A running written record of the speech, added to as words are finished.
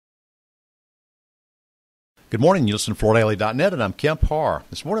Good morning. You listen to FloorDaily.net, and I'm Kemp Harr.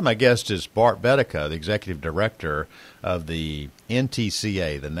 This morning, my guest is Bart Bettiga, the Executive Director of the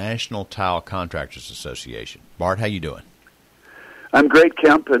NTCA, the National Tile Contractors Association. Bart, how you doing? I'm great,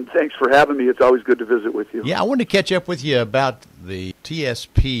 Kemp, and thanks for having me. It's always good to visit with you. Yeah, I wanted to catch up with you about the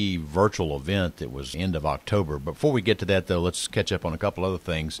TSP virtual event that was end of October. Before we get to that, though, let's catch up on a couple other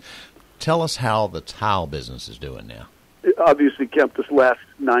things. Tell us how the tile business is doing now. Obviously, Kemp, this last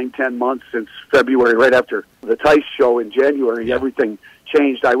 9-10 months since February, right after the TICE show in January, Everything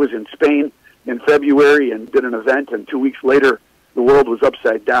changed. I was in Spain in February and did an event, and 2 weeks later, the world was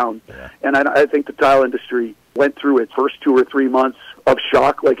upside down. Yeah. And I think the tile industry went through its first 2 or 3 months of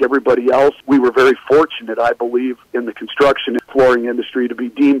shock like everybody else. We were very fortunate, I believe, in the construction and flooring industry to be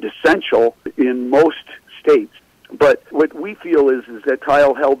deemed essential in most states. But what we feel is that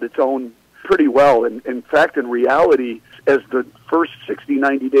tile held its own pretty well. And in fact, in reality, as the first 60,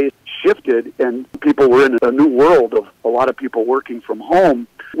 90 days shifted and people were in a new world of a lot of people working from home,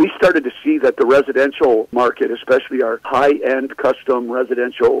 we started to see that the residential market, especially our high-end custom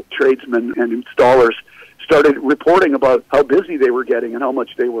residential tradesmen and installers, started reporting about how busy they were getting and how much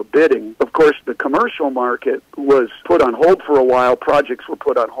they were bidding. Of course, the commercial market was put on hold for a while. Projects were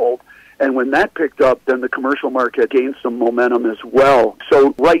put on hold. And when that picked up, then the commercial market gained some momentum as well.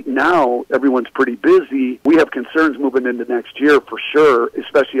 So right now, everyone's pretty busy. We have concerns moving into next year for sure,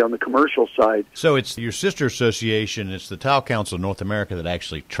 especially on the commercial side. So it's your sister association, it's the Tile Council of North America that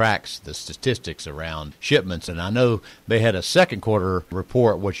actually tracks the statistics around shipments. And I know they had a second quarter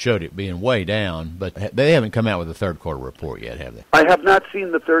report which showed it being way down, but they haven't come out with a third quarter report yet, have they? I have not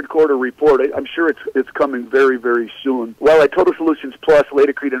seen the third quarter report. I'm sure it's coming very, very soon. Well, at Total Solutions Plus,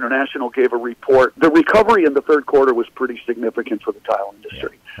 Laticrete International gave a report. The recovery in the third quarter was pretty significant for the tile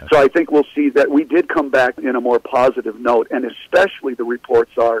industry. Yeah. So I think we'll see that we did come back in a more positive note, and especially the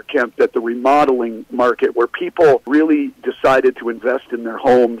reports are, Kemp, that the remodeling market, where people really decided to invest in their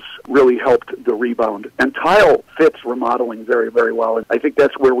homes, really helped the rebound. And tile fits remodeling very, very well. And I think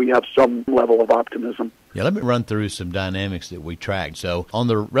that's where we have some level of optimism. Yeah, let me run through some dynamics that we tracked. So on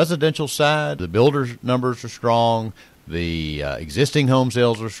the residential side, the builders' numbers are strong. The existing home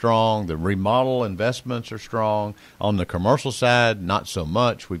sales are strong. The remodel investments are strong. On the commercial side, not so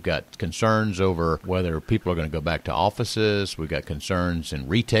much. We've got concerns over whether people are going to go back to offices. We've got concerns in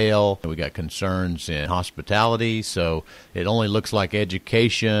retail. We've got concerns in hospitality. So it only looks like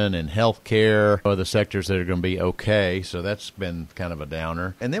education and healthcare are the sectors that are going to be okay. So that's been kind of a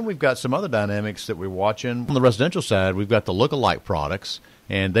downer. And then we've got some other dynamics that we're watching. On the residential side, we've got the lookalike products.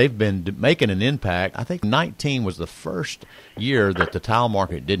 And they've been making an impact. I think 19 was the first year that the tile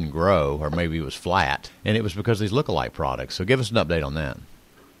market didn't grow, or maybe it was flat, and it was because of these lookalike products. So give us an update on that.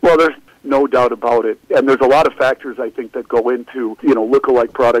 Well, there's no doubt about it. And there's a lot of factors, I think, that go into,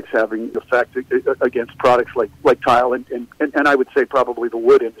 lookalike products having effect against products like tile and I would say probably the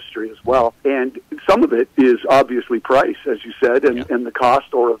wood industry as well. And some of it is obviously price, as you said, and the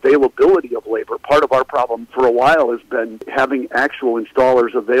cost or availability of labor. Part of our problem for a while has been having actual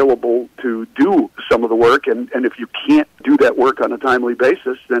installers available to do some of the work. And if you can't do that work on a timely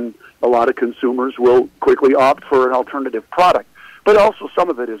basis, then a lot of consumers will quickly opt for an alternative product. But also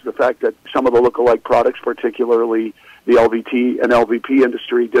some of it is the fact that some of the lookalike products, particularly the LVT and LVP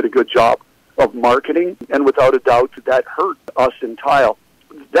industry, did a good job of marketing, and without a doubt that hurt us in tile.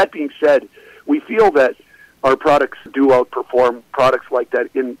 That being said, we feel that our products do outperform products like that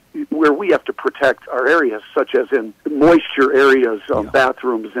in where we have to protect our areas, such as in moisture areas,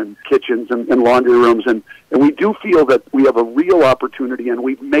 bathrooms and kitchens and laundry rooms. And we do feel that we have a real opportunity, and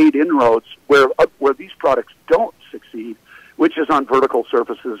we've made inroads where these products don't succeed, which is on vertical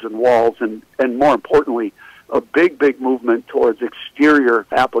surfaces and walls, and more importantly, a big movement towards exterior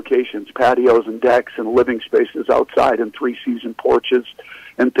applications, patios and decks and living spaces outside and three-season porches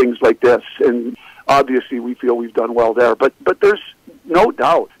and things like this. And obviously we feel we've done well there. But there's no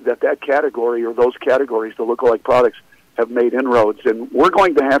doubt that category or those categories, the lookalike products, have made inroads. And we're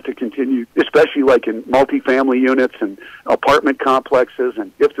going to have to continue, especially like in multifamily units and apartment complexes,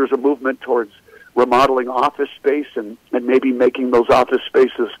 and if there's a movement towards remodeling office space and maybe making those office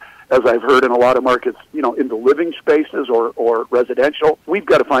spaces, as I've heard in a lot of markets, into living spaces or residential. We've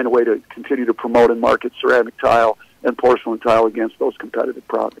got to find a way to continue to promote and market ceramic tile and porcelain tile against those competitive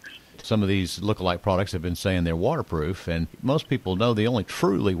products. Some of these lookalike products have been saying they're waterproof, and most people know the only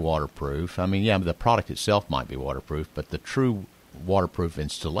truly waterproof, the product itself might be waterproof, but the true waterproof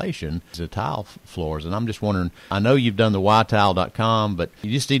installation is the tile floors. And I'm just wondering, I know you've done the ytile.com, but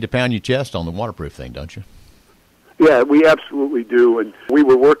you just need to pound your chest on the waterproof thing, don't you? Yeah, we absolutely do. And we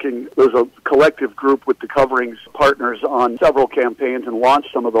were working, there's a collective group with the coverings partners on several campaigns and launched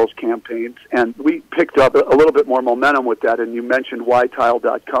some of those campaigns. And we picked up a little bit more momentum with that. And you mentioned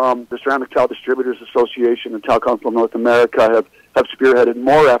WhyTile.com. The Ceramic Tile Distributors Association and Tile Council of North America have spearheaded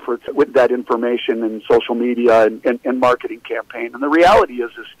more efforts with that information and social media and marketing campaign. And the reality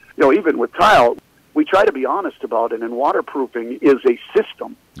is, even with tile, we try to be honest about it, and waterproofing is a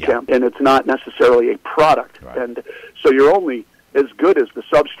system, Kemp, and it's not necessarily a product. Right. And so you're only as good as the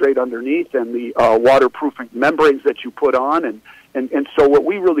substrate underneath and the waterproofing membranes that you put on. And so what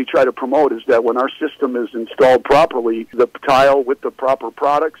we really try to promote is that when our system is installed properly, the tile with the proper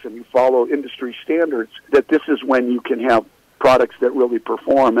products, and you follow industry standards, that this is when you can have products that really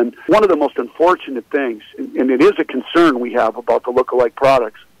perform. And one of the most unfortunate things, and it is a concern we have about the lookalike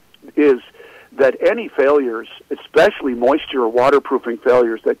products, is that any failures, especially moisture or waterproofing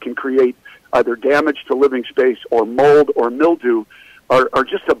failures that can create either damage to living space or mold or mildew, are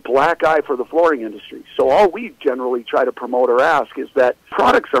just a black eye for the flooring industry. So all we generally try to promote or ask is that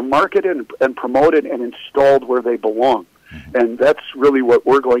products are marketed and promoted and installed where they belong. And that's really what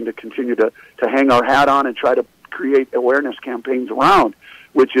we're going to continue to hang our hat on and try to create awareness campaigns around,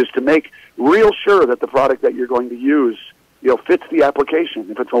 which is to make real sure that the product that you're going to use fits the application.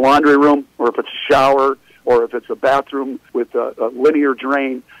 If it's a laundry room, or if it's a shower, or if it's a bathroom with a linear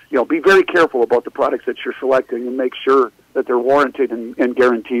drain, be very careful about the products that you're selecting and make sure that they're warranted and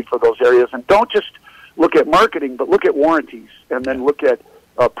guaranteed for those areas. And don't just look at marketing, but look at warranties, and then look at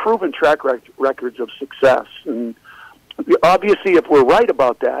proven track records of success. And obviously, if we're right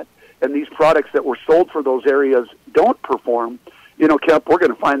about that, and these products that were sold for those areas don't perform, Kemp, we're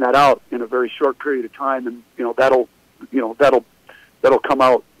going to find that out in a very short period of time, and that'll come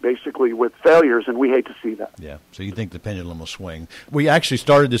out basically with failures, and we hate to see that. Yeah, so you think the pendulum will swing. We actually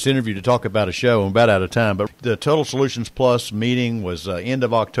started this interview to talk about a show. I'm about out of time, but the Total Solutions Plus meeting was end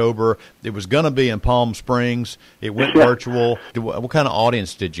of October. It was going to be in Palm Springs. It went virtual. What kind of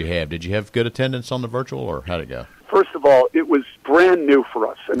audience did you have? Did you have good attendance on the virtual, or how'd it go? First of all, it was brand new for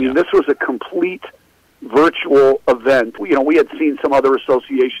us. I mean, this was a complete virtual event. We had seen some other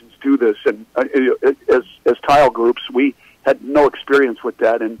associations do this, and as tile groups, we had no experience with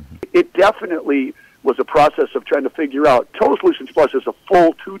that, and it definitely was a process of trying to figure out. Total Solutions Plus is a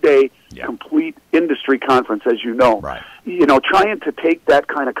full 2-day complete industry conference, as you know. Right. Trying to take that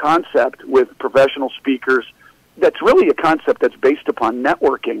kind of concept with professional speakers, that's really a concept that's based upon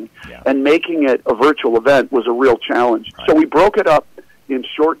networking, and making it a virtual event was a real challenge. Right. So we broke it up in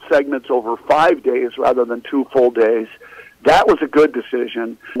short segments over 5 days rather than 2 full days. That was a good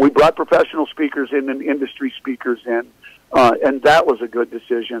decision. We brought professional speakers in and industry speakers in, and that was a good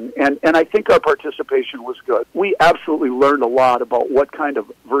decision. And I think our participation was good. We absolutely learned a lot about what kind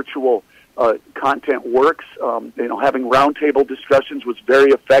of virtual content works. Having roundtable discussions was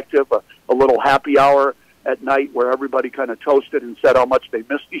very effective. A little happy hour at night where everybody kind of toasted and said how much they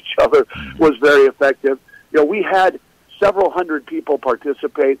missed each other was very effective. We had several hundred people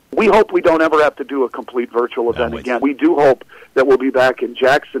participate. We hope we don't ever have to do a complete virtual event again. We do hope that we'll be back in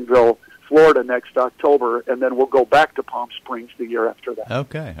Jacksonville, Florida next October, and then we'll go back to Palm Springs the year after that.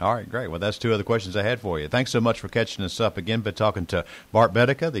 Okay. All right, great. Well, that's 2 other questions I had for you. Thanks so much for catching us up again. Been talking to Bart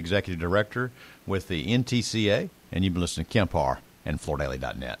Bettiga, the Executive Director with the NTCA, and you've been listening to Kemp Harr and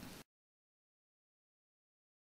FloorDaily.net.